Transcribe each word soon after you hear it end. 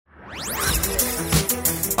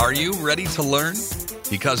Are you ready to learn?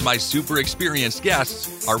 Because my super experienced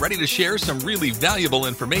guests are ready to share some really valuable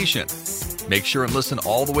information. Make sure and listen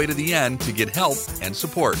all the way to the end to get help and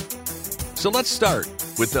support. So let's start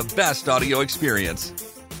with the best audio experience.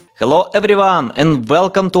 Hello everyone and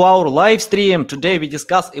welcome to our live stream. Today we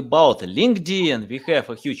discuss about LinkedIn. We have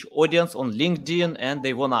a huge audience on LinkedIn and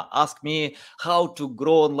they wanna ask me how to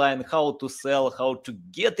grow online, how to sell, how to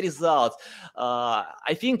get results.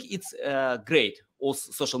 I think it's great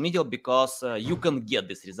also social media because you can get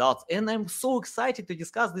these results. And I'm so excited to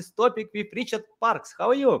discuss this topic with Richard Parks. How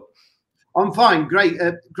are you? I'm fine. Great.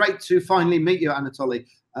 Great to finally meet you, Anatoly.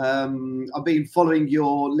 I've been following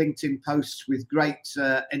your LinkedIn posts with great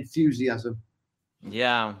enthusiasm.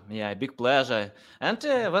 Yeah, big pleasure. And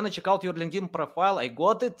when I check out your LinkedIn profile, I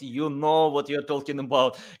got it. You know what you're talking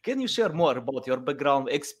about. Can you share more about your background,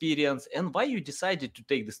 experience, and why you decided to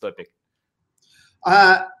take this topic?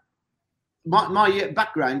 My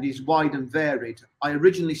background is wide and varied. I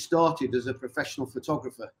originally started as a professional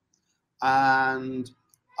photographer, and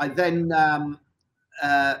I then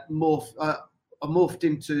morphed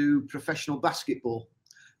into professional basketball.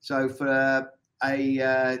 So for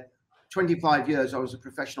 25 years, I was a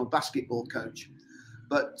professional basketball coach.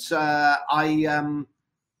 But back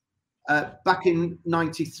in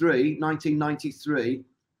 1993,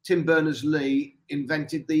 Tim Berners-Lee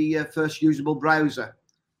invented the first usable browser,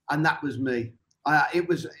 and that was me.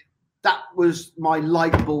 That was my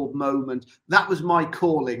light bulb moment. That was my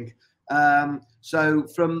calling. So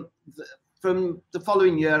from the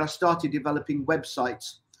following year, I started developing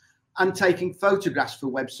websites and taking photographs for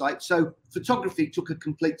websites. So photography took a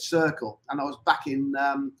complete circle, and I was back in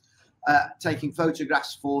taking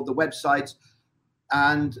photographs for the websites.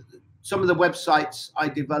 And some of the websites I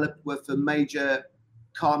developed were for major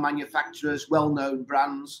car manufacturers, well-known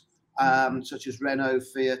brands such as Renault,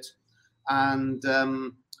 Fiat, and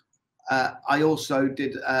I also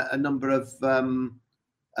did a number of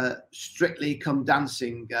Strictly Come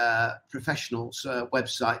Dancing professionals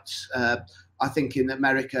websites. I think in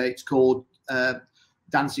America it's called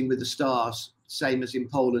Dancing with the Stars, same as in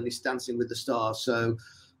Poland it's Dancing with the Stars. So,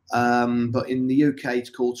 but in the UK it's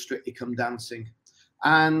called Strictly Come Dancing.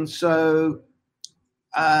 And so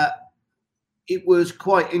it was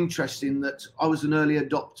quite interesting that I was an early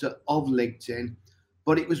adopter of LinkedIn,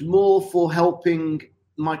 but it was more for helping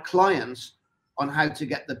my clients on how to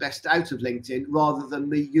get the best out of LinkedIn rather than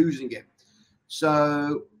me using it.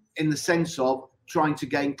 So in the sense of trying to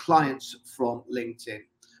gain clients from LinkedIn,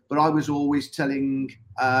 but I was always telling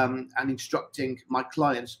and instructing my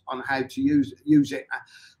clients on how to use it,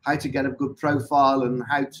 how to get a good profile and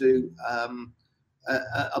how to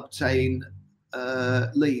obtain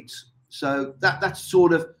leads. So that's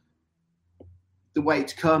sort of the way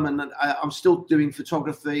it's come, and I'm still doing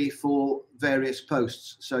photography for various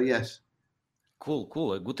posts. So yes.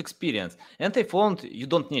 Cool, a good experience. And I found you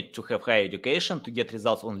don't need to have high education to get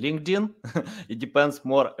results on LinkedIn. It depends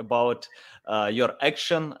more about your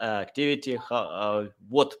action, activity,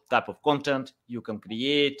 what type of content you can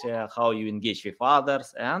create, how you engage with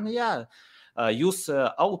others, and use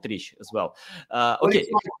outreach as well. Okay.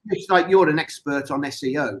 It's like you're an expert on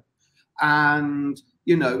SEO, and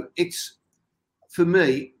it's, for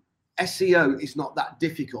me, SEO is not that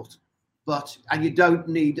difficult. And you don't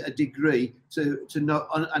need a degree to know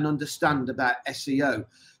and understand about SEO.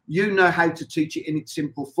 You know how to teach it in its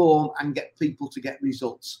simple form and get people to get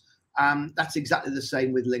results. That's exactly the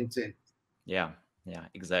same with LinkedIn. Yeah,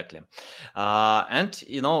 exactly. And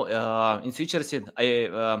in future,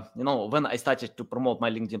 when I started to promote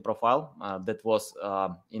my LinkedIn profile, that was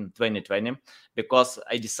in 2020, because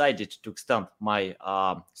I decided to extend my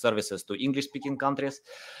services to English-speaking countries.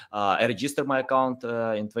 I registered my account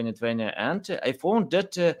in 2020, and I found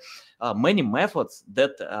that many methods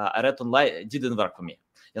that I read online didn't work for me.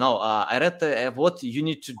 I read what you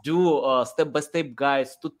need to do, step-by-step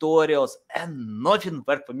guides, tutorials, and nothing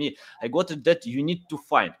worked for me. I got it that you need to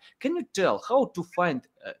find. Can you tell how to find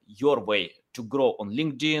your way to grow on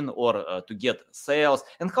LinkedIn or to get sales,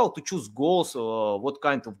 and how to choose goals? What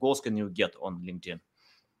kind of goals can you get on LinkedIn?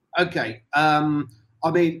 Okay. I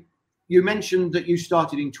mean, you mentioned that you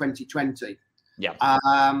started in 2020. Yeah.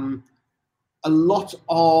 A lot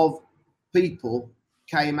of people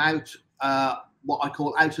came out what I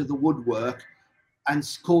call out of the woodwork and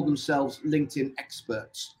called themselves LinkedIn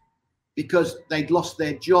experts because they'd lost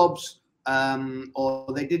their jobs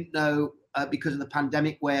or they didn't know because of the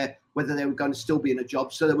pandemic whether they were going to still be in a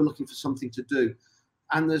job. So they were looking for something to do.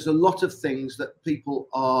 And there's a lot of things that people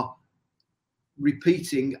are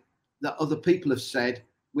repeating that other people have said,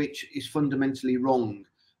 which is fundamentally wrong.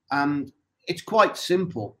 It's quite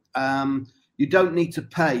simple. You don't need to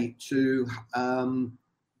pay to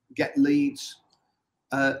get leads.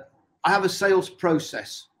 I have a sales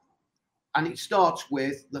process, and it starts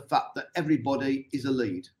with the fact that everybody is a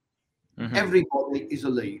lead. Mm-hmm. Everybody is a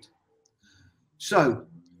lead. So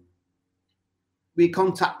we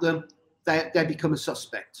contact them, they become a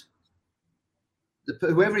suspect.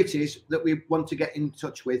 Whoever it is that we want to get in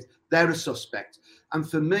touch with, they're a suspect. And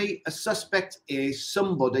for me, a suspect is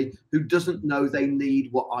somebody who doesn't know they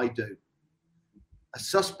need what I do. A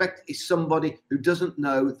suspect is somebody who doesn't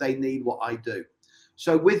know they need what I do.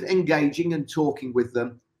 So with engaging and talking with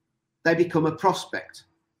them, they become a prospect.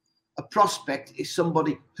 A prospect is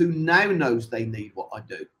somebody who now knows they need what I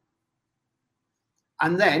do.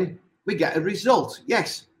 And then we get a result.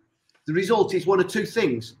 Yes, the result is one of two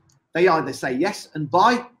things. They either say yes and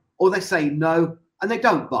buy, or they say no and they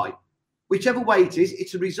don't buy. Whichever way it is,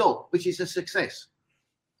 it's a result, which is a success.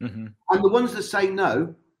 Mm-hmm. And the ones that say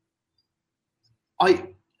no,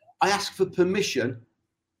 I ask for permission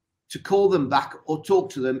to call them back or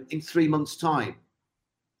talk to them in 3 months' time.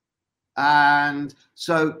 And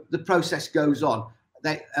so the process goes on.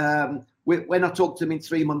 They, when I talk to them in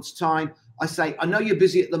 3 months' time, I say, I know you're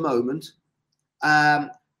busy at the moment,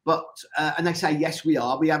 but and they say, yes, we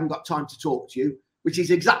are. We haven't got time to talk to you, which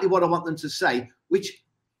is exactly what I want them to say, which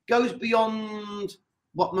goes beyond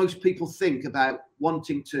what most people think about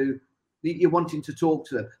you're wanting to talk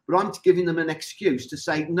to them. But I'm giving them an excuse to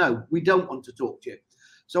say, no, we don't want to talk to you.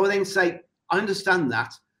 So I then say, I understand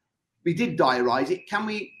that. We did diarise it. Can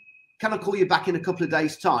I call you back in a couple of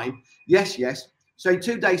days' time? Yes, yes. So in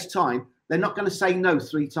 2 days' time, they're not going to say no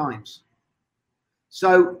 3 times.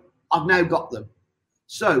 So I've now got them.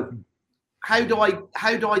 So how do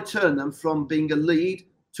I turn them from being a lead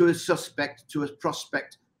to a suspect to a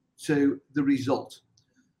prospect to the result?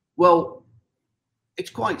 Well, it's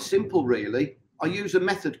quite simple, really. I use a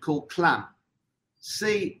method called CLAM,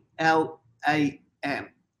 CLAM.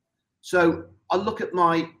 So I look at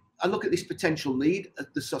this potential lead,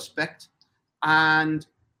 at the suspect, and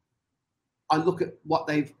I look at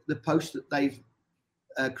the post that they've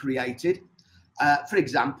created. For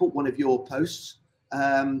example, one of your posts,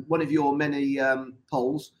 one of your many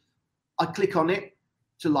polls, I click on it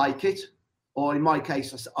to like it, or in my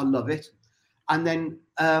case, I love it, and then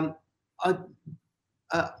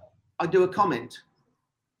I do a comment.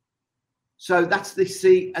 So that's the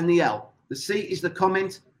C and the L. The C is the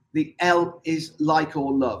comment, the L is like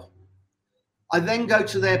or love. I then go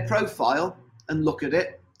to their profile and look at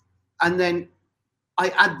it, and then I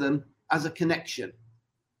add them as a connection.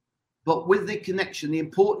 But with the connection, the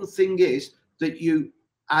important thing is that you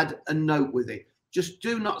add a note with it. Just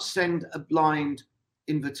do not send a blind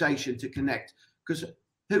invitation to connect, because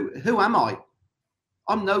who am I?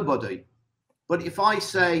 I'm nobody. But if I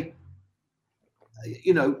say,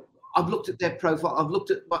 I've looked at their profile, I've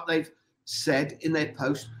looked at what they've said in their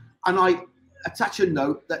post, and I attach a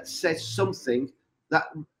note that says something that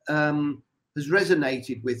has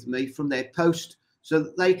resonated with me from their post, so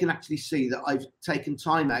that they can actually see that I've taken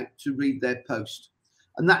time out to read their post.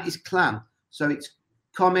 And that is CLAM. So it's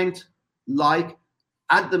comment, like,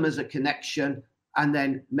 add them as a connection, and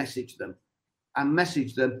then message them. And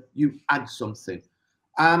message them, you add something.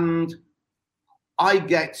 And I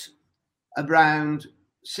get around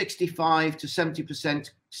 65 to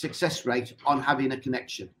 70% success rate on having a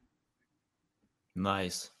connection.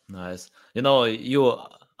 Nice. You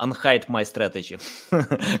unhide my strategy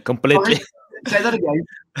completely. Say that again.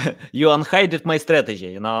 You unhided my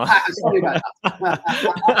strategy, Sorry about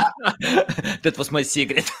that. That was my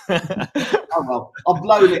secret. Oh, well, I've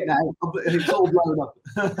blown it now. It's all blown up.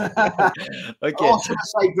 Okay. Or should I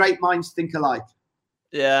say great minds think alike?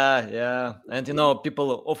 Yeah. And,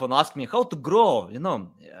 people often ask me how to grow.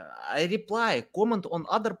 I reply, comment on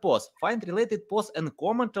other posts, find related posts and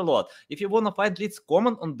comment a lot. If you want to find leads,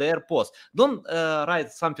 comment on their posts. Don't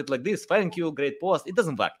write something like this, thank you, great post. It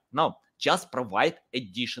doesn't work. No, just provide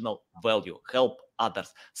additional value. Help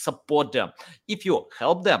others, support them. If you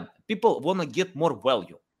help them, people want to get more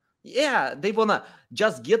value. Yeah, they want to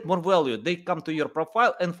just get more value. They come to your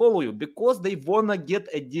profile and follow you because they want to get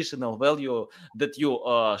additional value that you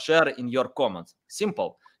share in your comments.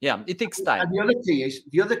 Simple. Yeah, it takes time. And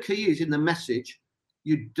the other key is in the message,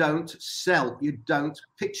 you don't sell, you don't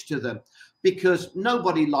pitch to them, because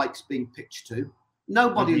nobody likes being pitched to.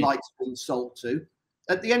 Nobody likes being sold to.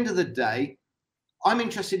 At the end of the day, I'm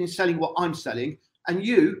interested in selling what I'm selling, and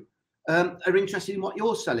you are interested in what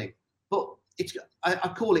you're selling. But I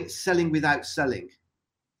call it selling without selling.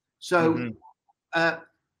 So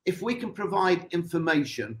if we can provide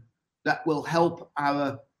information that will help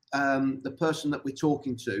the person that we're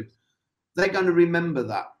talking to, they're going to remember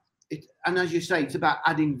that. and as you say, it's about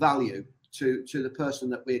adding value to the person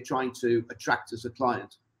that we're trying to attract as a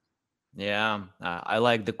client. Yeah, I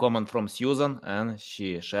like the comment from Susan, and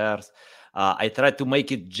she shares. I try to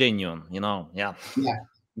make it genuine, Yeah. Yeah.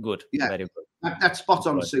 Good. Yeah. Very good. That's spot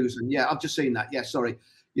on, Right. Susan. Yeah, I've just seen that. Yeah, sorry.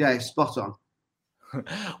 Yeah, spot on.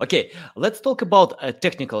 Okay, let's talk about a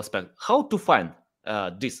technical aspect. How to find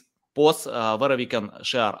this post where we can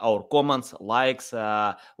share our comments, likes,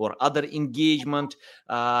 or other engagement,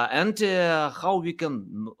 and how we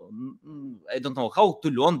can, I don't know, how to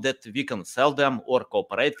learn that we can sell them or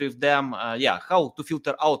cooperate with them. How to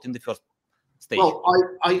filter out in the first stage. Well,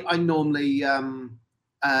 I normally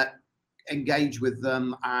engage with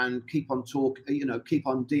them and keep on keep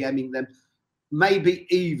on DMing them. Maybe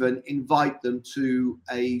even invite them to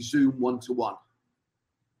a Zoom one-to-one.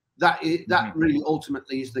 That really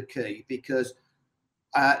ultimately is the key, because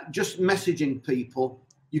just messaging people,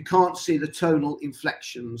 you can't see the tonal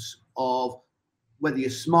inflections of whether you're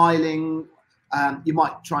smiling. You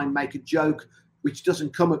might try and make a joke, which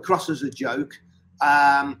doesn't come across as a joke.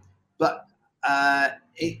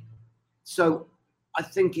 So I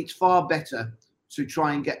think it's far better to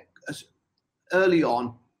try and get as early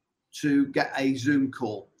on to get a Zoom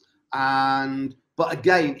call. But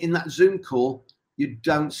again, in that Zoom call, you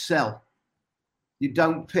don't sell, you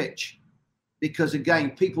don't pitch, because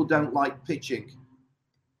again, people don't like pitching.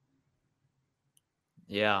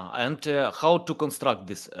 Yeah, and how to construct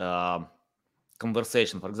this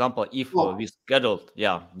conversation? For example, if we scheduled,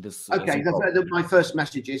 this. Okay, my first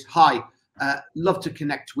message is, hi, love to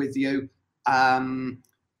connect with you, and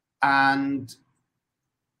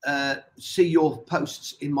see your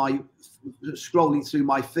posts in my scrolling through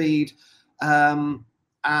my feed, and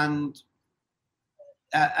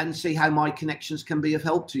see how my connections can be of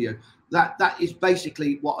help to you. That is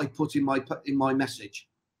basically what I put in my message.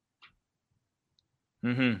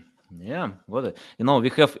 Yeah, got it. We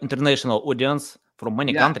have international audience from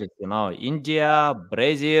many countries. India,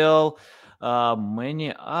 Brazil,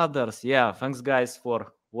 many others. Yeah, thanks guys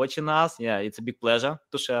for watching us. Yeah, it's a big pleasure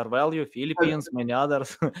to share value. Philippines, many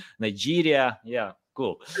others, Nigeria. Yeah,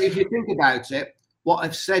 cool. So if you think about it, what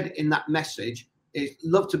I've said in that message is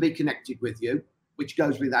love to be connected with you, which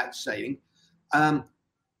goes without saying, and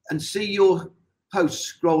see your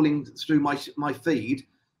posts scrolling through my feed.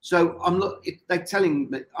 So I'm telling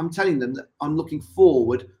them that I'm looking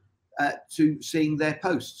forward to seeing their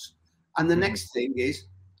posts. And the next thing is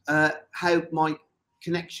how my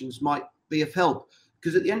connections might be of help.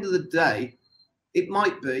 Because at the end of the day, it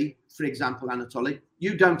might be, for example, Anatoly,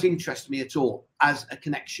 you don't interest me at all as a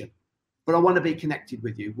connection, but I want to be connected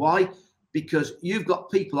with you. Why? Because you've got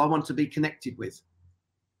people I want to be connected with.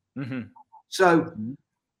 So,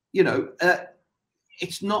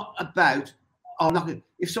 it's not about,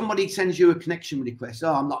 if somebody sends you a connection request,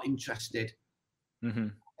 I'm not interested.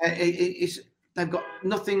 They've got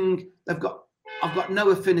nothing. I've got no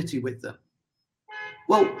affinity with them.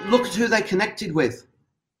 Well, look at who they connected with.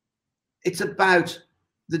 It's about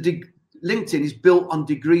LinkedIn is built on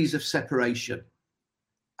degrees of separation,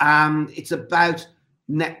 and it's about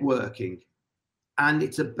networking, and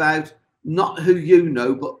it's about not who you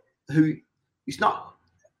know, but who. It's not.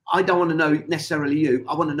 I don't want to know necessarily you.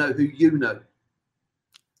 I want to know who you know.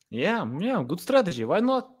 Yeah, good strategy. Why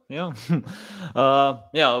not? Yeah.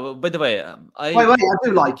 By the way, I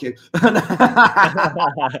do like you.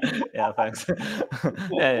 Yeah, thanks.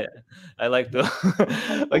 Yeah, I like to.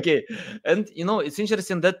 Okay, and it's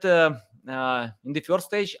interesting that in the first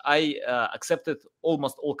stage I accepted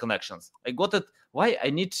almost all connections. I got it. Why I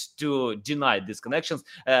need to deny these connections?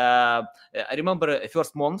 I remember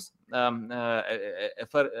first months. I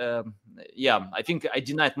think I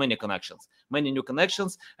denied many connections, many new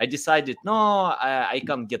connections. I decided, no, I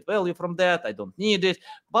can't get value from that. I don't need it.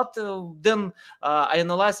 But then I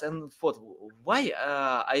analyzed and thought, why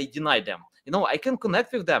I denied them? I can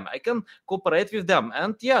connect with them. I can cooperate with them.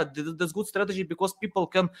 And that's good strategy, because people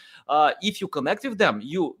can, if you connect with them,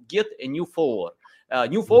 you get a new follower.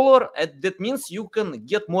 That means you can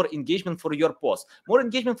get more engagement for your post. More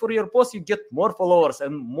engagement for your post, you get more followers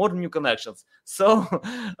and more new connections. So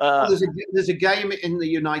there's a game in the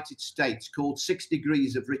United States called 6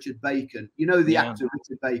 Degrees of Richard Bacon. You know the actor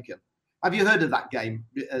Richard Bacon. Have you heard of that game,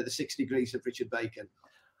 the 6 Degrees of Richard Bacon?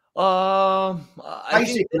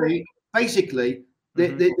 Basically,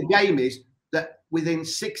 the game is that within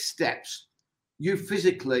 6 steps, you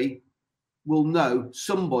physically will know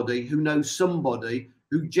somebody who knows somebody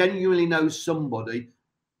who genuinely knows somebody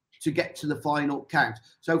to get to the final count.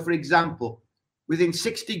 So, for example, within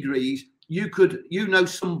 6 degrees, you know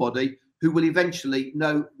somebody who will eventually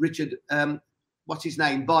know Richard, what's his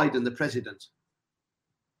name, Biden, the president.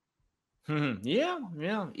 Yeah,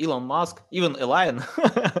 yeah. Elon Musk, even Elon.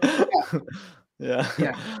 Yeah.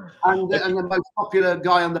 Yeah. And the most popular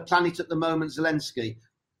guy on the planet at the moment, Zelensky.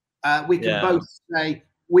 We can Yeah. both say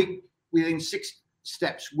within 6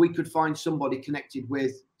 steps we could find somebody connected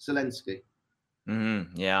with Zelensky.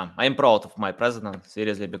 Yeah, I'm proud of my president,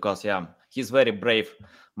 seriously, because yeah, he's very brave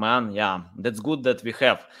man. Yeah, that's good that we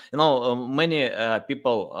have. Many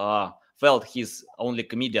people felt he's only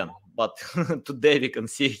comedian, but today we can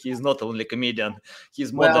see he's not only comedian.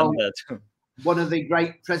 He's more than that. One of the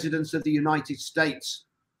great presidents of the United States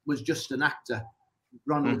was just an actor,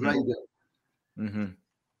 Ronald Reagan.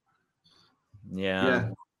 Yeah.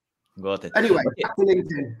 Got it. Anyway, Okay. back to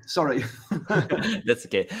LinkedIn. Sorry. That's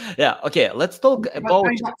okay. Yeah. Okay. Let's talk about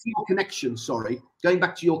going back to your connections. Sorry, going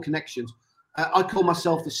back to your connections. I call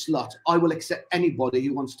myself a slut. I will accept anybody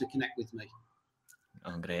who wants to connect with me.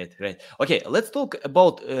 Oh, great. Okay, let's talk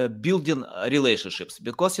about building relationships,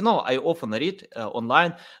 because I often read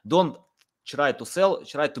online, don't try to sell,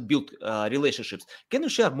 try to build relationships. Can you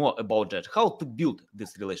share more about that? How to build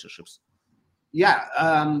these relationships? Yeah,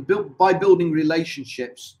 by building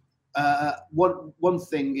relationships. One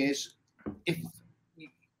thing is, if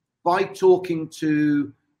by talking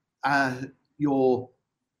to your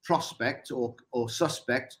prospect or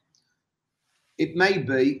suspect, it may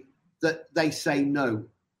be that they say no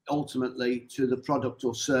ultimately to the product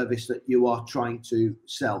or service that you are trying to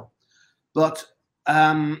sell. But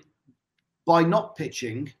by not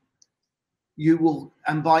pitching, you will,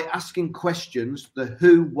 and by asking questions, the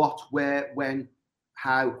who, what, where, when,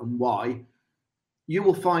 how, and why, you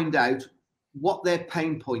will find out what their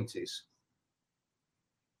pain point is.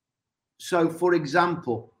 So, for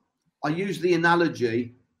example, I use the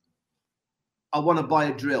analogy, I want to buy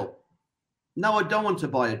a drill. No, I don't want to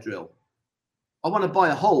buy a drill. I want to buy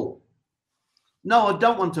a hole. No, I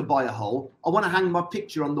don't want to buy a hole. I want to hang my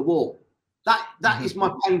picture on the wall. That is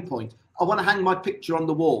my pain point. I want to hang my picture on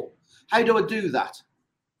the wall. How do I do that?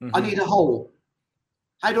 I need a hole.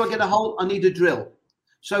 How do I get a hole? I need a drill.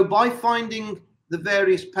 So by finding the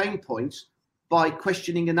various pain points, by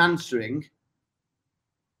questioning and answering,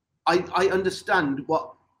 I understand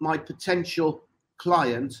what my potential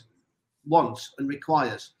client wants and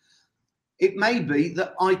requires. It may be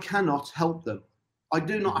that I cannot help them. I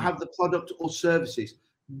do not have the product or services,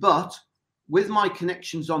 but with my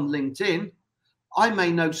connections on LinkedIn, I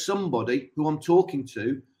may know somebody who I'm talking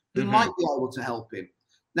to who might be able to help him.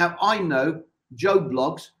 Now, I know Joe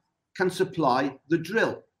Blogs can supply the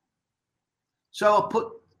drill. So I'll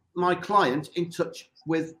put my client in touch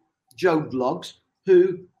with Joe Blogs,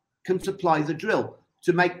 who can supply the drill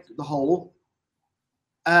to make the hole,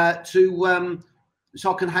 so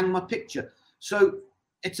I can hang my picture. So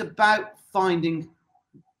it's about finding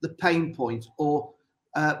the pain point or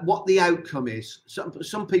what the outcome is.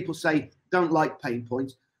 Some people say don't like pain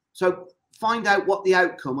points. So find out what the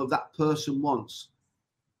outcome of that person wants.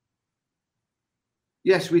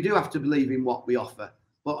 Yes, we do have to believe in what we offer,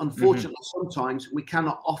 but unfortunately, sometimes we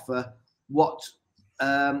cannot offer what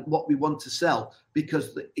we want to sell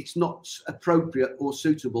because it's not appropriate or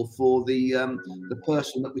suitable for the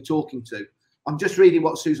person that we're talking to. I'm just reading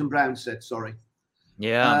what Susan Brown said. Sorry.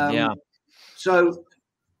 Yeah. So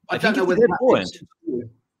I don't know whether that point.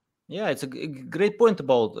 Yeah, it's a great point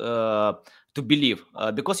about to believe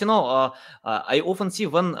because I often see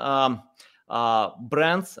when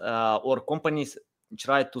brands or companies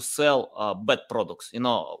try to sell bad products,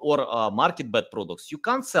 or market bad products. You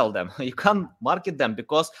can't sell them. You can't market them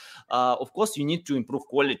because, of course, you need to improve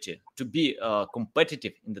quality to be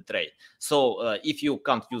competitive in the trade. So if you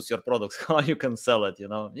can't use your products, how you can sell it?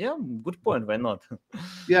 Yeah, good point. Why not?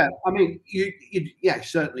 Yeah, I mean,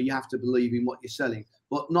 certainly you have to believe in what you're selling,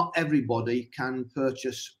 but not everybody can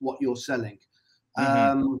purchase what you're selling.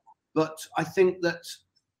 But I think that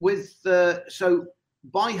so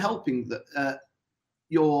by helping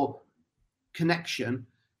your connection,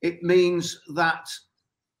 it means that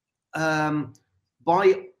I'm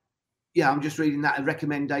just reading that a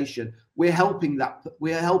recommendation. We're helping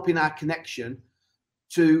our connection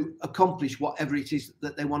to accomplish whatever it is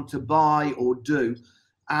that they want to buy or do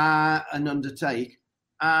and undertake,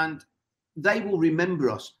 and they will remember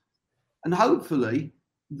us. And hopefully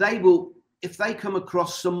they will, if they come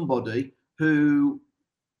across somebody who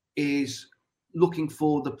is looking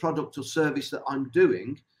for the product or service that I'm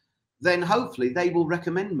doing, then hopefully they will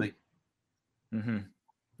recommend me.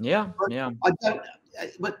 Yeah.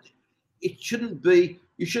 But it shouldn't be,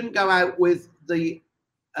 you shouldn't go out with the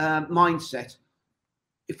mindset,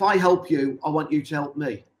 if I help you, I want you to help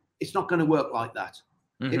me. It's not going to work like that.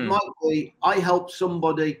 It might be, I help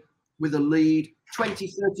somebody with a lead 20,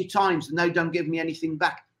 30 times and they don't give me anything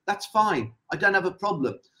back. That's fine. I don't have a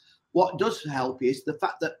problem. What does help is the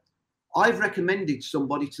fact that I've recommended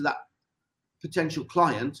somebody to that potential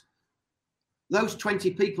client. Those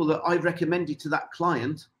 20 people that I've recommended to that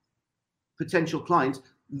client, potential client,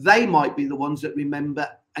 they might be the ones that remember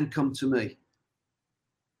and come to me.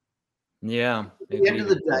 Yeah. At the end of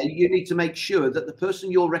the day, you need to make sure that the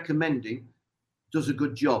person you're recommending does a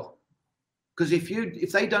good job. Because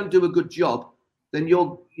if they don't do a good job, then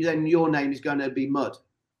your name is going to be mud.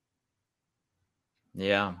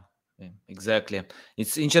 Yeah, exactly.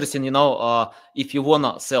 It's interesting, if you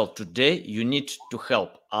wanna sell today, you need to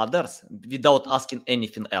help others without asking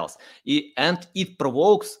anything else. And it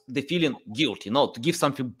provokes the feeling guilt, to give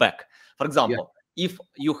something back. For example, if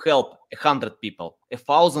you help 100 people,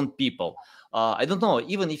 1,000 people, I don't know,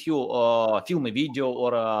 even if you film a video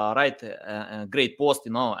or write a great post,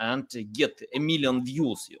 and get 1 million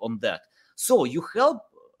views on that. So you help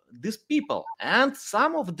these people, and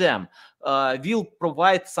some of them will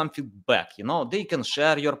provide something back. They can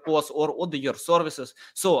share your post or order your services.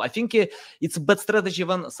 So I think it's a bad strategy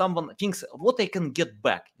when someone thinks what I can get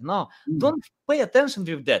back. Don't pay attention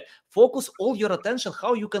with that. Focus all your attention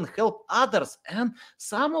how you can help others, and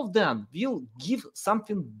some of them will give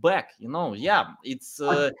something back. It's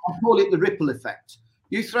I call it the ripple effect.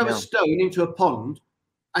 You throw a stone into a pond,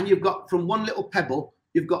 and you've got, from one little pebble,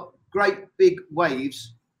 you've got great big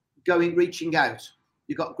waves reaching out.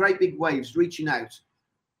 You've got great big waves reaching out,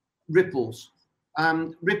 ripples.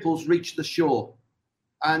 Ripples reach the shore,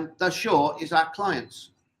 and the shore is our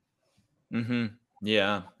clients. Mm-hmm.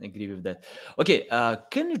 Yeah, I agree with that. Okay,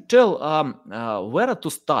 can you tell where to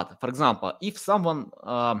start? For example, if someone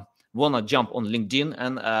wanna jump on LinkedIn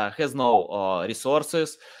and has no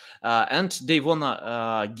resources, and they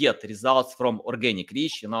wanna get results from organic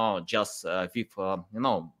reach, just with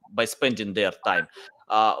by spending their time.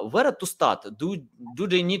 Where to start? Do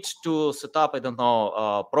they need to set up, I don't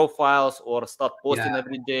know, profiles, or start posting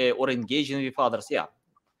every day, or engaging with others? Yeah.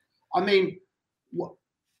 I mean,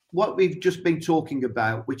 what we've just been talking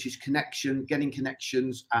about, which is getting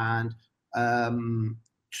connections, and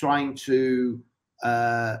trying to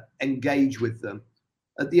engage with them.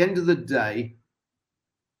 At the end of the day,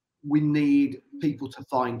 we need people to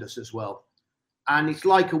find us as well. And it's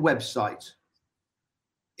like a website.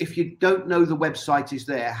 If you don't know the website is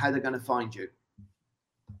there, how they're going to find you?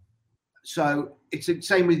 So it's the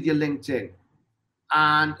same with your LinkedIn.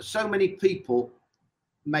 And so many people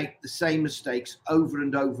make the same mistakes over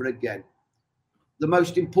and over again. The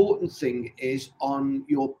most important thing is on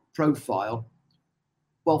your profile.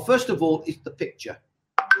 Well, first of all, is the picture.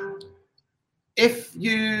 If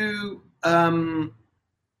you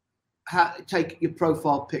take your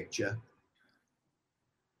profile picture,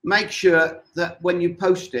 make sure that when you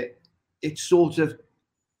post it, it's sort of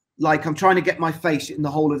like, I'm trying to get my face in the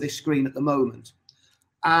whole of this screen at the moment.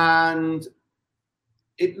 And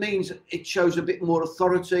it means it shows a bit more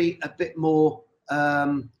authority, a bit more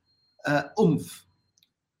oomph.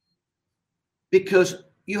 Because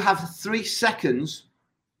you have 3 seconds,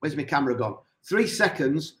 where's my camera gone? 3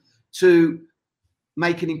 seconds to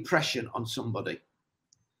make an impression on somebody.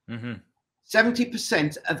 Mm-hmm.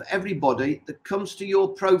 70% of everybody that comes to your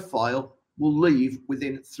profile will leave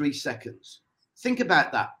within 3 seconds. Think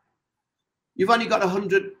about that. You've only got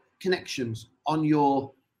 100 connections on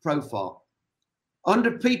your profile.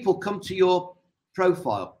 100 people come to your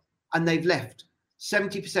profile and they've left.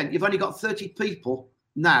 70%. You've only got 30 people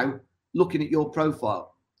now looking at your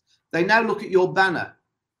profile. They now look at your banner.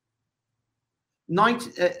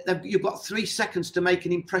 You've got 3 seconds to make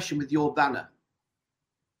an impression with your banner.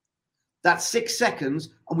 That's 6 seconds,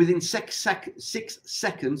 and within 6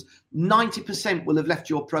 seconds, 90% will have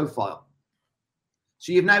left your profile.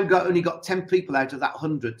 So you've now only got 10 people out of that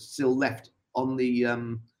 100 still left on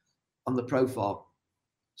the profile.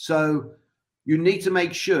 So you need to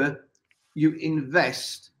make sure you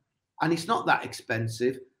invest, and it's not that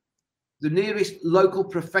expensive. The nearest local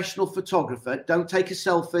professional photographer, don't take a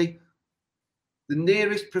selfie. The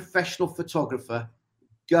nearest professional photographer,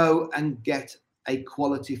 go and get a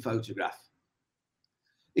quality photograph.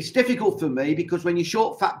 It's difficult for me because when you're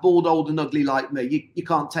short, fat, bald, old and ugly like me, you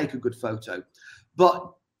can't take a good photo.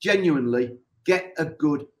 But genuinely, get a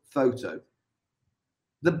good photo.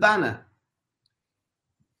 The banner,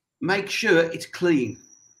 make sure it's clean.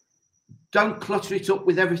 Don't clutter it up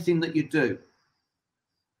with everything that you do.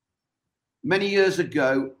 Many years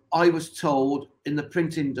ago, I was told in the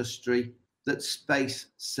print industry that space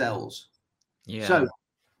sells. Yeah. So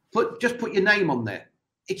just put your name on there.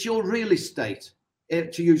 It's your real estate,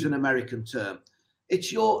 to use an American term.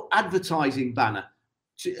 It's your advertising banner,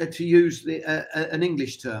 to use an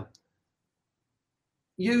English term.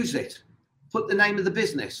 use it. Put the name of the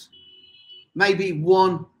business. Maybe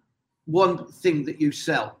one thing that you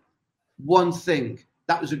sell. One thing.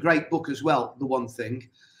 That was a great book as well, The One Thing.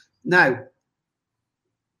 Now,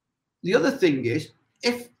 the other thing is,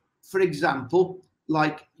 if, for example,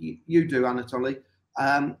 like you do, Anatoly,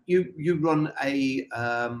 you run a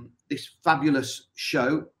this fabulous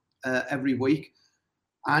show every week,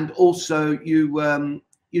 and also you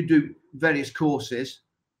do various courses,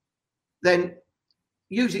 then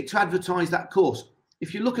use it to advertise that course.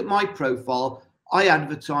 If you look at my profile, I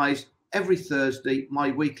advertise every Thursday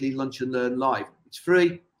my weekly Lunch and Learn Live. It's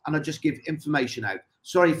free, and I just give information out.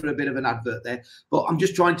 Sorry for a bit of an advert there, but I'm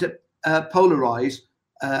just trying to polarize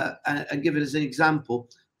and give it as an example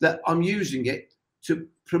that I'm using it to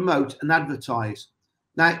promote and advertise.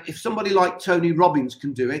 Now, if somebody like Tony Robbins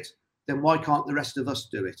can do it, then why can't the rest of us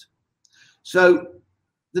do it? So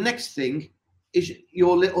the next thing is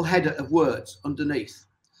your little header of words underneath.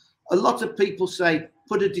 A lot of people say,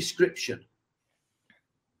 put a description.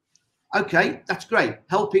 Okay, that's great.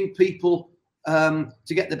 Helping people to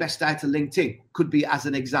get the best out of LinkedIn could be as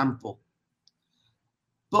an example.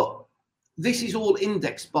 But this is all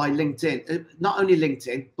indexed by LinkedIn, not only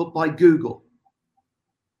LinkedIn, but by Google.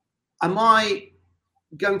 Am I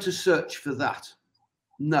going to search for that?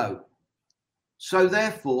 No. So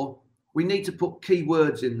therefore, we need to put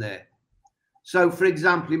keywords in there. So for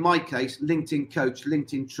example, in my case, LinkedIn coach,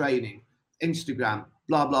 LinkedIn training, Instagram,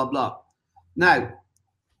 blah, blah, blah. Now,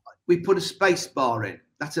 we put a space bar in.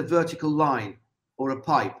 That's a vertical line or a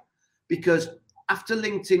pipe, because after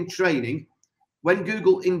LinkedIn training, when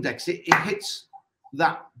Google indexes it, it hits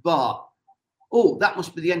that bar. Oh, that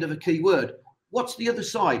must be the end of a keyword. What's the other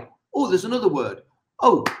side? Oh, there's another word.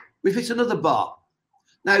 Oh, we've hit another bar.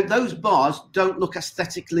 Now, those bars don't look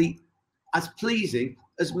aesthetically as pleasing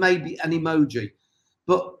as maybe an emoji,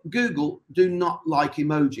 but Google do not like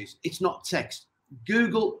emojis. It's not text.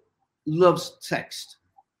 Google loves text.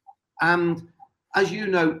 And as you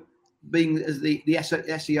know, being as the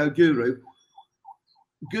SEO guru,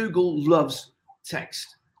 Google loves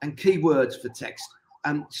text and keywords for text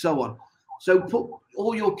and so on. So put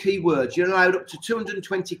all your keywords. You're allowed up to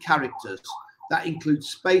 220 characters. That includes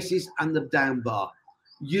spaces and the down bar.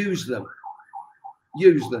 Use them.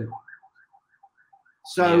 Use them.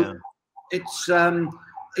 So it's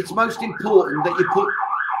most important that you put.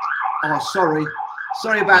 Oh,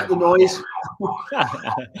 sorry about the noise.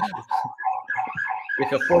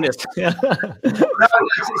 With a police. No,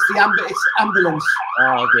 it's ambulance.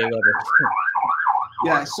 Oh, okay, got it.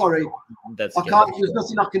 Yeah, sorry. There's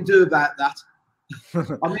nothing I can do about that.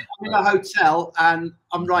 I'm in a hotel and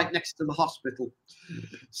I'm right next to the hospital.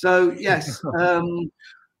 So yes,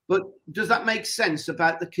 but does that make sense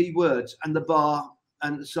about the keywords and the bar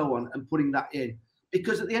and so on and putting that in?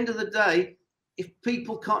 Because at the end of the day, if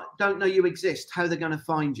people don't know you exist, how are they going to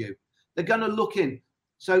find you? They're going to look in.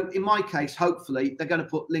 So in my case, hopefully they're going to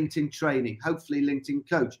put LinkedIn training, hopefully LinkedIn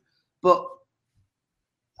coach. But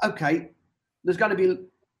okay, there's going to be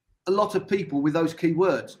a lot of people with those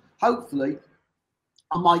keywords. Hopefully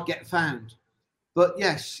I might get found. But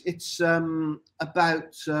yes, it's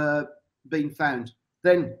about being found.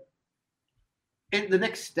 Then the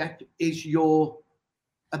next step is your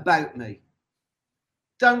about me.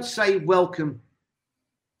 Don't say welcome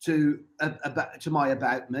to my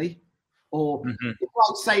about me, or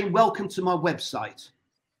like saying welcome to my website.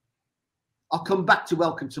 I'll come back to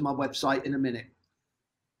welcome to my website in a minute.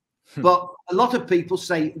 But a lot of people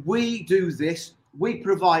say, we do this, we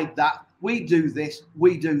provide that, we do this,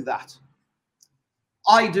 we do that.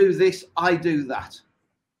 I do this, I do that.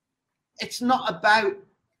 It's not about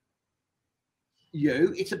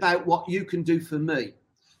you, it's about what you can do for me.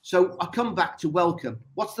 So I come back to welcome.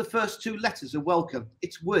 What's the first two letters of welcome?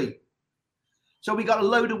 It's we. So we got a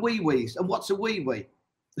load of wee-wees. And what's a wee-wee?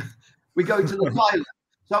 We go to the pilot.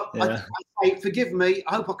 So I say, forgive me,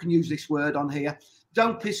 I hope I can use this word on here.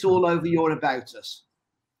 Don't piss all over your about us.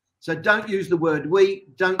 So don't use the word we,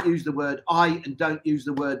 don't use the word I, and don't use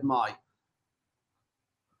the word my.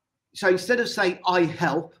 So instead of saying I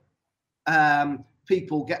help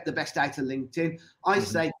people get the best out of LinkedIn, I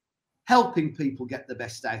say helping people get the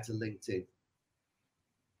best out of LinkedIn.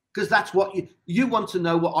 Because that's what you want to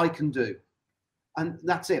know what I can do. And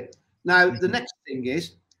that's it. Now, the next thing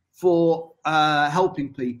is for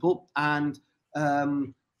helping people and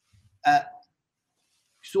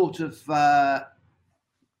sort of,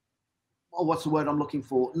 what's the word I'm looking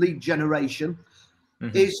for? Lead generation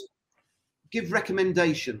is give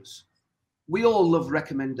recommendations. We all love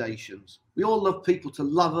recommendations. We all love people to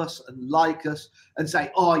love us and like us and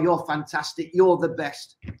say, oh, you're fantastic. You're the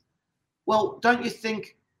best. Well, don't you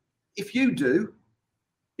think if you do,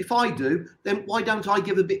 If I do, then why don't I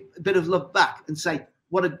give a bit of love back and say,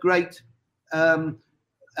 what a great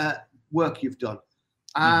work you've done?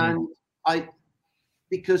 And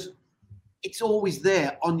because it's always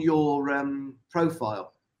there on your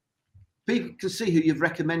profile. People can see who you've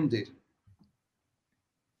recommended.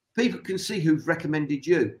 People can see who've recommended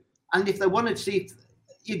you. And if they want to see if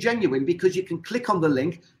you're genuine, because you can click on the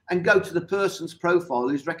link and go to the person's profile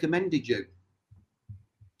who's recommended you.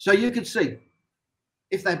 So you can see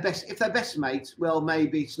if they're best mates, well,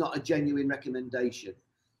 maybe it's not a genuine recommendation.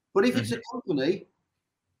 But if it's a company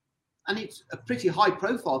and it's a pretty high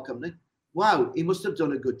profile company, wow, he must have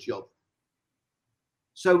done a good job.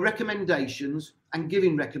 So recommendations and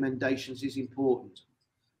giving recommendations is important.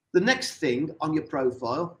 The next thing on your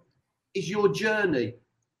profile is your journey,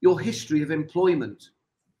 your history of employment.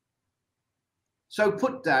 So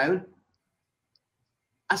put down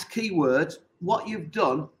as keywords what you've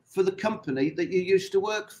done for the company that you used to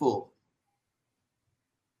work for.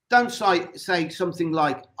 Don't say something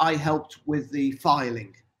like, I helped with the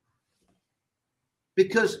filing,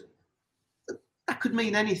 because that could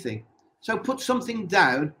mean anything. So put something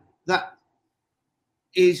down that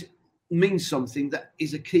means something, that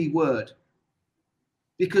is a key word,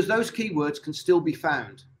 because those keywords can still be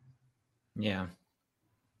found. Yeah.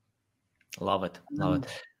 Love it. And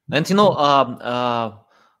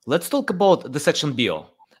let's talk about the section bio.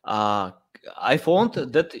 I found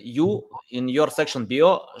that you in your section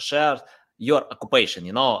bio share your occupation,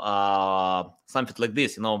 something like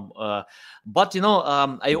this, but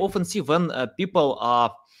I often see when people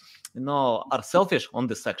are selfish on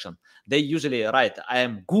this section, they usually write, I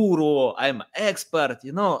am guru, I am expert,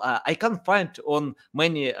 I can't find on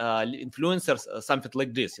many influencers something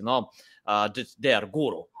like this, that they are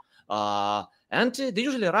guru. And they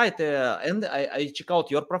usually write, and I check out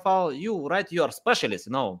your profile, you write you are specialist,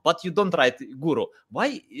 but you don't write guru.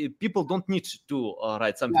 Why people don't need to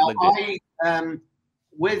write something like this?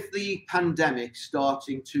 With the pandemic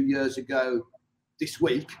starting 2 years ago this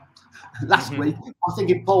week, last week, I think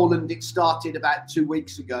in Poland it started about 2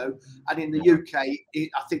 weeks ago, and in the UK,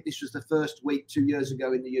 I think this was the first week 2 years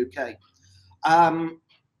ago in the UK.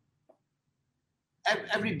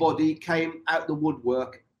 Everybody came out the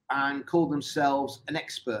woodwork and called themselves an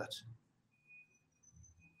expert.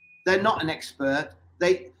 They're not an expert.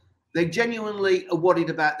 They genuinely are worried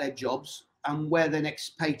about their jobs and where their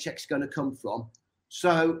next paycheck's going to come from.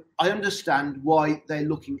 So I understand why they're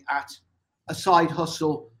looking at a side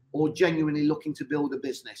hustle or genuinely looking to build a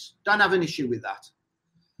business. Don't have an issue with that.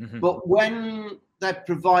 But when they're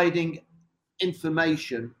providing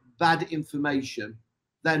information, bad information,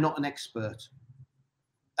 they're not an expert.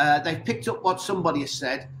 They've picked up what somebody has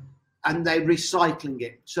said and they're recycling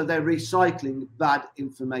it. So they're recycling bad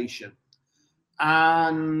information.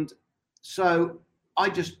 And so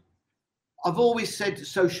I've always said to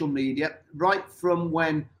social media, right from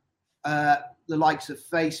when the likes of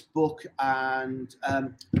Facebook and,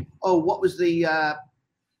 what was the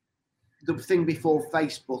thing before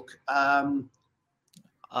Facebook?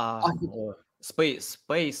 Space,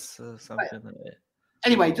 something.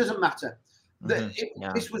 Anyway, it doesn't matter.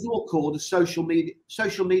 This was all called a social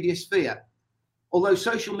media sphere, although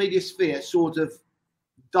social media sphere sort of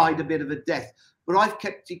died a bit of a death, but I've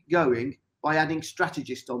kept it going by adding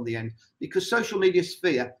strategist on the end, because social media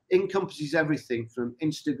sphere encompasses everything from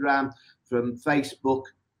Instagram, from Facebook,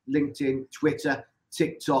 LinkedIn, Twitter,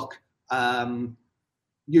 TikTok,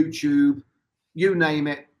 YouTube, you name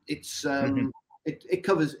it. It's it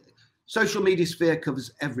covers, social media sphere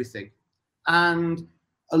covers everything. And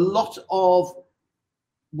a lot of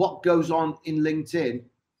what goes on in LinkedIn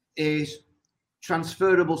is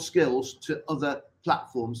transferable skills to other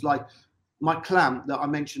platforms, like my clam that I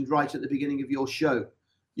mentioned right at the beginning of your show.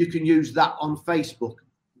 You can use that on Facebook.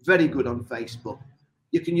 Very good on Facebook.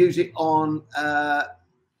 You can use it on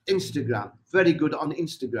Instagram. Very good on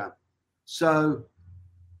Instagram. So,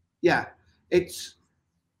 yeah, it's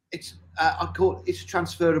I call it's a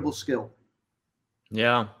transferable skill.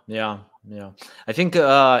 Yeah. I think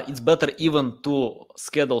it's better even to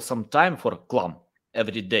schedule some time for clam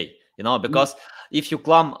every day, because if you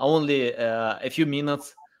clam only a few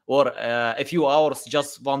minutes or a few hours,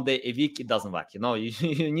 just one day a week, it doesn't work. You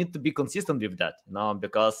need to be consistent with that,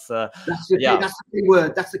 because that's the key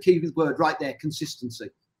word. That's the key word right there, consistency.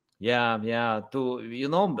 Yeah.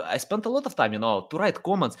 I spent a lot of time, to write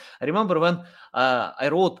comments. I remember when I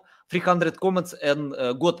wrote 300 comments and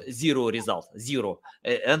got zero result,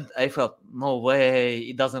 and I felt, no way,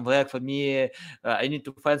 it doesn't work for me. I need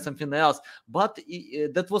to find something else. But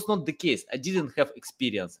that was not the case. I didn't have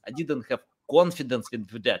experience. I didn't have confidence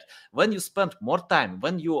with that. When you spend more time,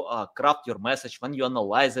 when you craft your message, when you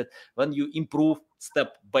analyze it, when you improve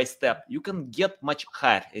step by step, you can get much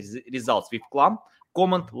higher results with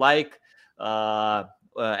comment, like,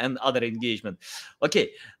 and other engagement.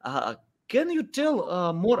 Okay, can you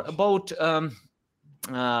tell more about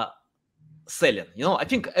selling? I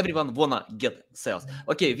think everyone wanna get sales.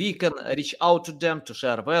 Okay, we can reach out to them to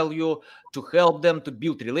share value, to help them to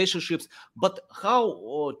build relationships, but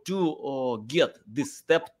how to get this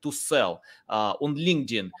step to sell on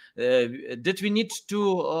LinkedIn? That we need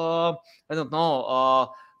to I don't know,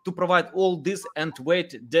 to provide all this and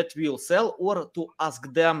wait that will sell, or to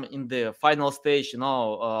ask them in the final stage,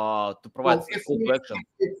 to provide call to action?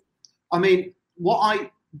 I mean, what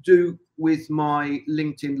I do with my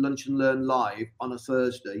LinkedIn Lunch and Learn Live on a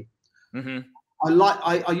Thursday,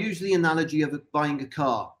 I use the analogy of buying a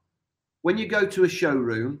car. When you go to a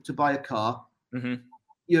showroom to buy a car,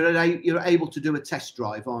 you're able to do a test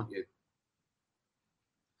drive, aren't you?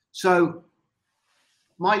 So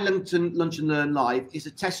my LinkedIn Lunch and Learn Live is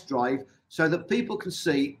a test drive so that people can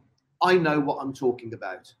see I know what I'm talking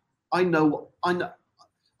about. I know. I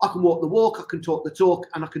can walk the walk, I can talk the talk,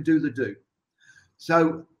 and I can do the do.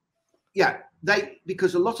 So, yeah,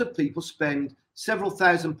 because a lot of people spend several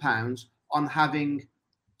 £1,000s on having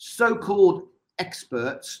so-called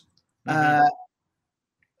experts try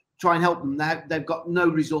and help them. They've got no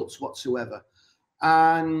results whatsoever.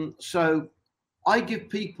 And so I give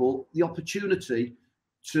people the opportunity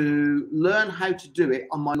to learn how to do it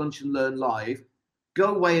on my Lunch and Learn Live,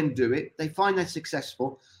 go away and do it. They find they're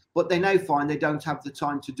successful, but they now find they don't have the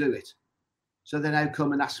time to do it. So they now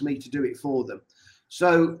come and ask me to do it for them.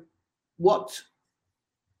 So what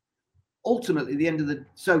ultimately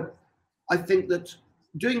so I think that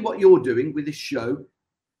doing what you're doing with this show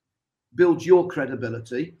builds your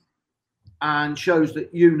credibility and shows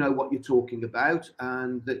that you know what you're talking about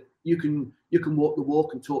and that you can walk the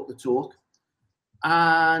walk and talk the talk.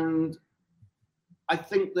 And I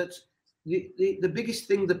think that the biggest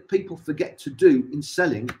thing that people forget to do in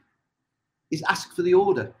selling is ask for the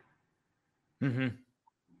order. Yeah,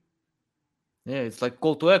 it's like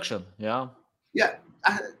call to action. Yeah.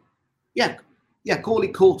 Call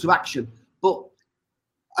it call to action. But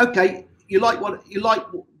okay, you like what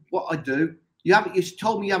I do. You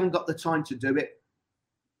told me you haven't got the time to do it.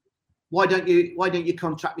 Why don't you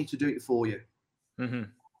contract me to do it for you?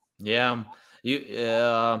 Yeah. You,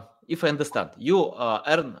 if I understand, you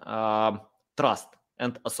earn trust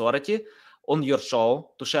and authority on your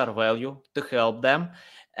show to share value, to help them.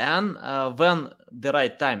 And when the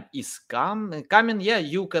right time is coming, yeah,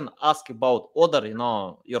 you can ask about order,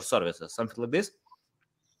 your services, something like this.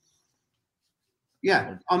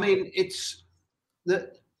 Yeah, I mean, it's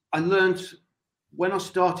that I learned when I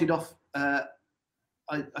started off. I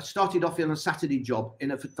started off in a Saturday job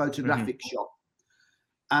in a photographic shop,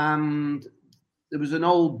 and there was an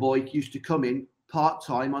old boy who used to come in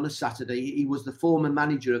part-time on a Saturday. He was the foreman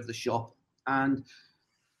manager of the shop, and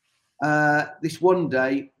this one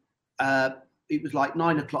day, it was like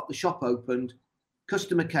 9 o'clock, the shop opened,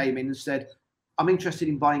 customer came in and said, I'm interested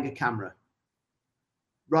in buying a camera.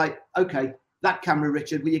 Right, okay, that camera,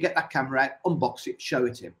 Richard, will you get that camera out, unbox it, show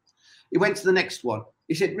it him. He went to the next one.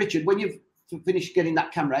 He said, Richard, when you've finished getting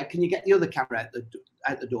that camera out, can you get the other camera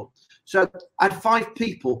out the door? So I had 5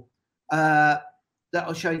 people that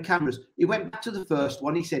are showing cameras. He went back to the first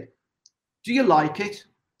one. He said, do you like it?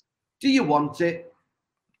 Do you want it?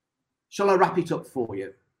 Shall I wrap it up for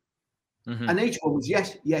you? And each one was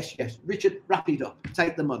yes, yes, yes. Richard, wrap it up,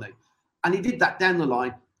 take the money. And he did that down the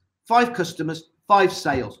line. 5 customers, 5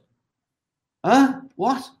 sales.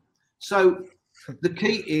 What? So the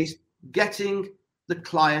key is getting the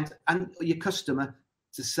client and your customer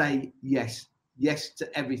to say yes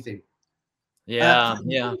to everything.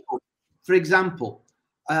 For example,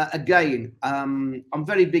 again, I'm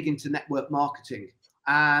very big into network marketing,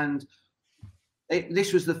 and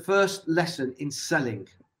this was the first lesson in selling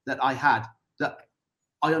that I had that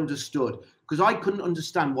I understood, because I couldn't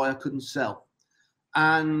understand why I couldn't sell.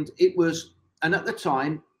 And at the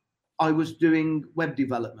time I was doing web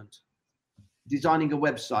development, designing a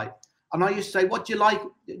website. And I used to say, what do you like?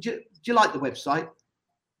 Do you like the website?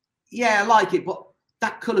 Yeah, I like it, but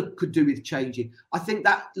that color could do with changing. I think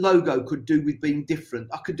that logo could do with being different.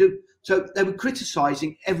 So they were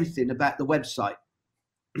criticizing everything about the website.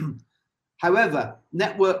 However,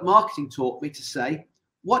 network marketing taught me to say,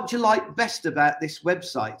 what do you like best about this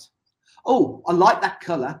website? Oh, I like that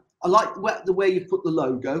color. I like the way you put the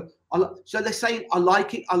logo. So they're saying, I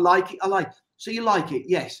like it, I like it, I like it. So you like it?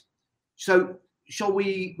 Yes. So shall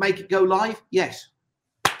we make it go live? Yes.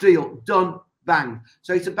 Deal, done. bang.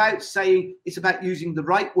 So it's about using the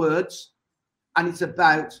right words, and it's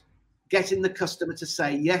about getting the customer to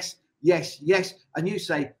say yes, yes, yes. And you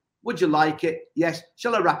say, would you like it? Yes.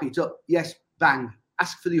 Shall I wrap it up? Yes. Bang.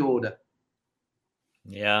 Ask for the order.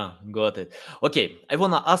 Yeah, got it. Okay, I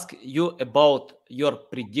want to ask you about your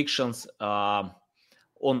predictions on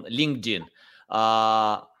LinkedIn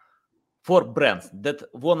for brands that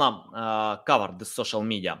wanna cover the social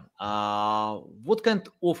media. What kind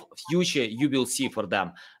of future you will see for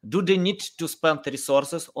them? Do they need to spend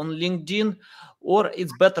resources on LinkedIn, or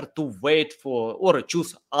it's better to wait for or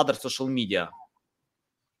choose other social media?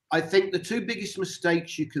 I think the two biggest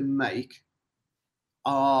mistakes you can make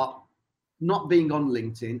are not being on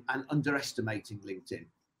LinkedIn and underestimating LinkedIn.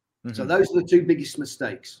 Mm-hmm. So those are the two biggest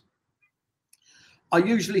mistakes. I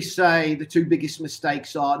usually say the two biggest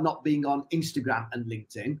mistakes are not being on Instagram and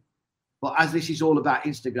LinkedIn. But as this is all about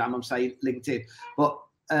Instagram, I'm saying LinkedIn. But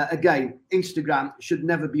again, Instagram should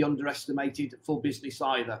never be underestimated for business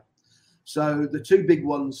either. So the two big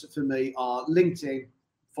ones for me are LinkedIn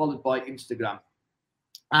followed by Instagram.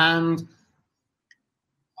 And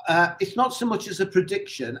it's not so much as a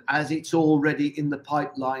prediction as it's already in the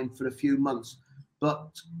pipeline for a few months.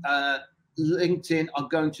 But LinkedIn are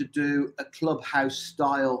going to do a Clubhouse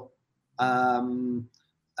style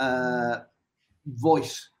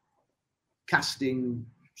voice casting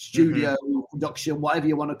studio production, whatever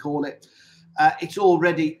you want to call it. It's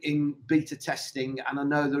already in beta testing, and I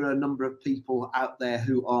know there are a number of people out there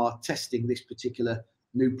who are testing this particular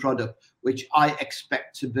new product, which I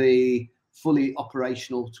expect to be fully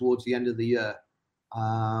operational towards the end of the year.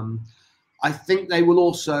 I think they will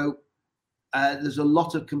also, there's a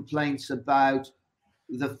lot of complaints about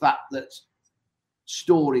the fact that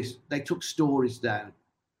they took stories down.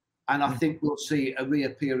 And I think we'll see a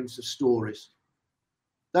reappearance of stories.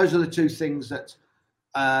 Those are the two things that,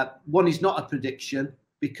 one is not a prediction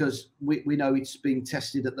because we know it's being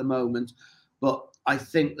tested at the moment, but I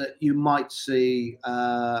think that you might see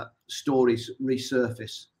stories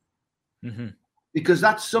resurface. Because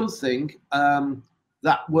that's something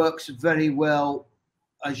that works very well,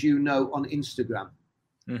 as you know, on Instagram.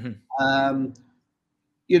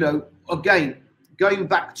 You know, again, going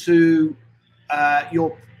back to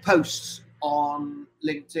your posts on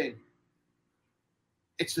LinkedIn,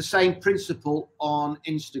 it's the same principle on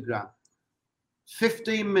Instagram.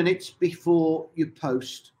 15 minutes before you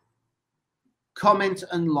post, comment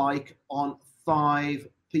and like on 5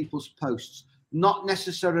 people's posts. Not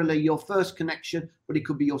necessarily your first connection, but it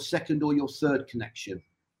could be your second or your third connection.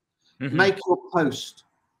 Make your post.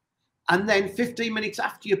 And then 15 minutes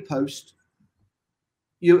after your post,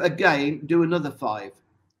 you again do another 5.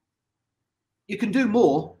 You can do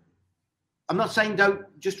more. I'm not saying don't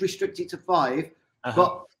just restrict it to 5,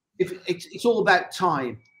 but if it's all about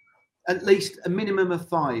time, at least a minimum of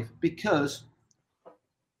 5, because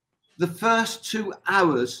the first 2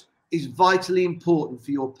 hours is vitally important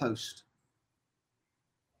for your post.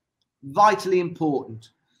 Vitally important.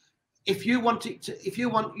 If you want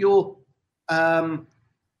your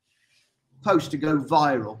post to go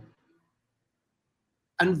viral,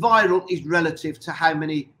 and viral is relative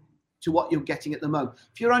to what you're getting at the moment.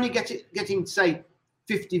 If you're only getting say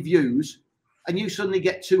 50 views, and you suddenly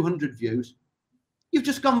get 200 views, you've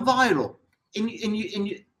just gone viral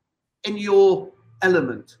in your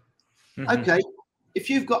element. Okay, if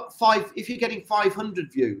you're getting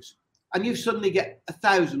 500 views, and you suddenly get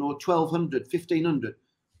 1,000 or 1,200, 1,500,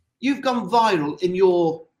 you've gone viral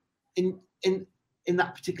in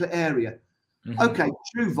that particular area. Okay,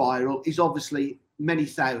 true viral is obviously many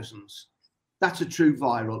thousands. That's a true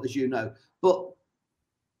viral, as you know. But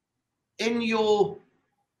in your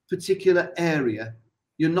particular area,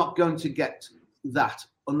 you're not going to get that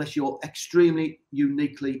unless you're extremely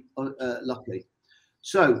uniquely lucky.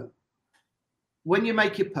 So when you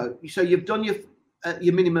make your post, so you've done your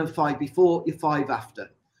minimum 5 before, your 5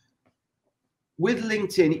 after. With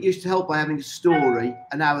LinkedIn, it used to help by having a story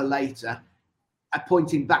an hour later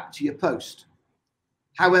pointing back to your post.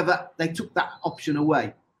 However, they took that option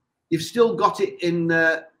away. You've still got it in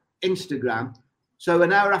Instagram. So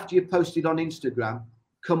an hour after you posted on Instagram,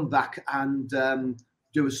 come back and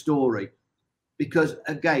do a story. Because,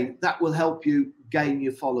 again, that will help you gain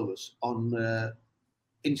your followers on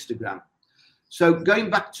Instagram. So going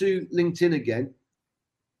back to LinkedIn again,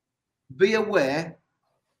 be aware,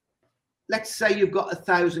 let's say you've got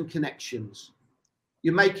 1,000 connections.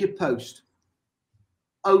 You make your post.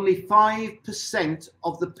 Only 5%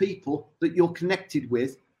 of the people that you're connected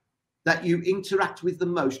with, that you interact with the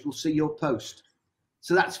most, will see your post.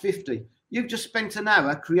 So that's 50. You've just spent an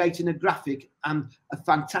hour creating a graphic and a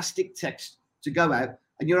fantastic text to go out,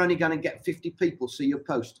 and you're only going to get 50 people see your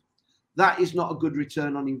post. That is not a good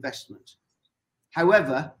return on investment.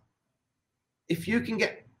 However, if you can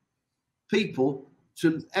get people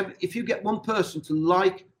to, if you get one person to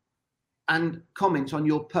like and comment on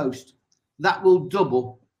your post, that will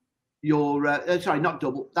double your, not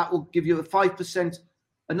double, that will give you a 5%,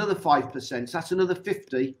 another 5%. So that's another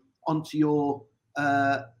 50 onto your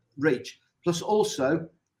reach. Plus also,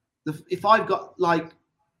 if I've got like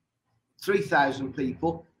 3,000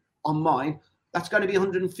 people on mine, that's going to be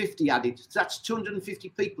 150 added. So that's 250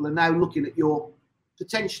 people are now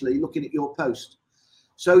potentially looking at your post.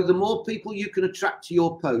 So the more people you can attract to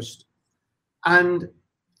your post, and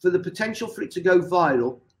for the potential for it to go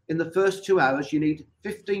viral, in the first 2 hours, you need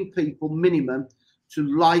 15 people minimum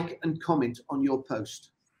to like and comment on your post.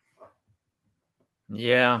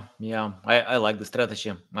 Yeah, I like the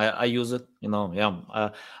strategy. I use it,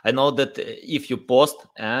 I know that if you post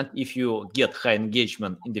and if you get high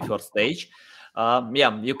engagement in the first stage,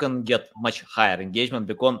 you can get much higher engagement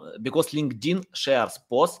because LinkedIn shares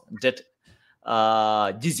posts that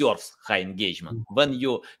deserves high engagement. When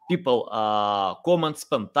people comment,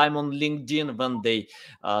 spend time on LinkedIn, when they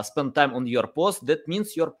spend time on your post, that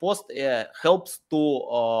means your post helps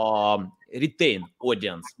to retain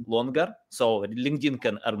audience longer, so LinkedIn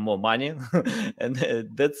can earn more money, and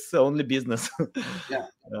that's only business. Yeah.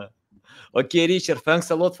 Okay, Richard, thanks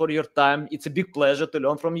a lot for your time. It's a big pleasure to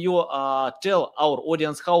learn from you. Tell our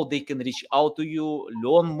audience how they can reach out to you,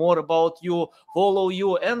 learn more about you, follow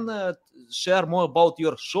you, and share more about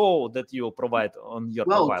your show that you provide on your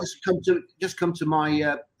profile. Just come to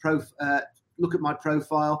my look at my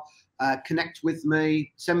profile, connect with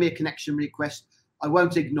me, send me a connection request. I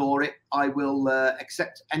won't ignore it. I will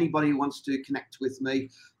accept anybody who wants to connect with me.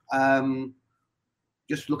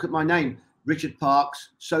 Just look at my name, Richard Parkes,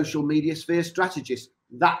 social media sphere strategist.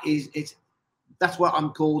 That is it. That's what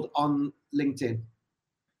I'm called on LinkedIn.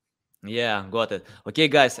 Yeah, got it. Okay,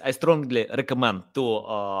 guys, I strongly recommend to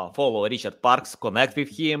follow Richard Parkes, connect with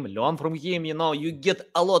him, learn from him. You get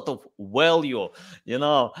a lot of value,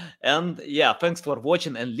 and thanks for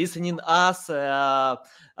watching and listening us.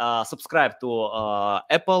 Subscribe to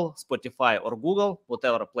Apple, Spotify, or Google,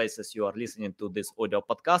 whatever places you are listening to this audio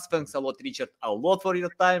podcast. Thanks a lot, Richard, a lot for your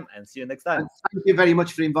time, and see you next time. And thank you very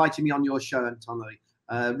much for inviting me on your show, Antonio.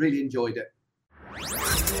 Really enjoyed it.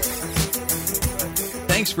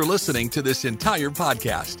 Thanks for listening to this entire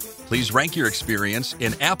podcast. Please rank your experience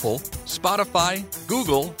in Apple, Spotify,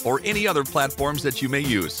 Google, or any other platforms that you may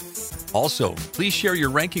use. Also, please share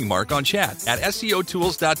your ranking mark on chat at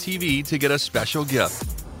SEOtools.tv to get a special gift.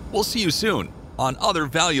 We'll see you soon on other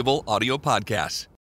valuable audio podcasts.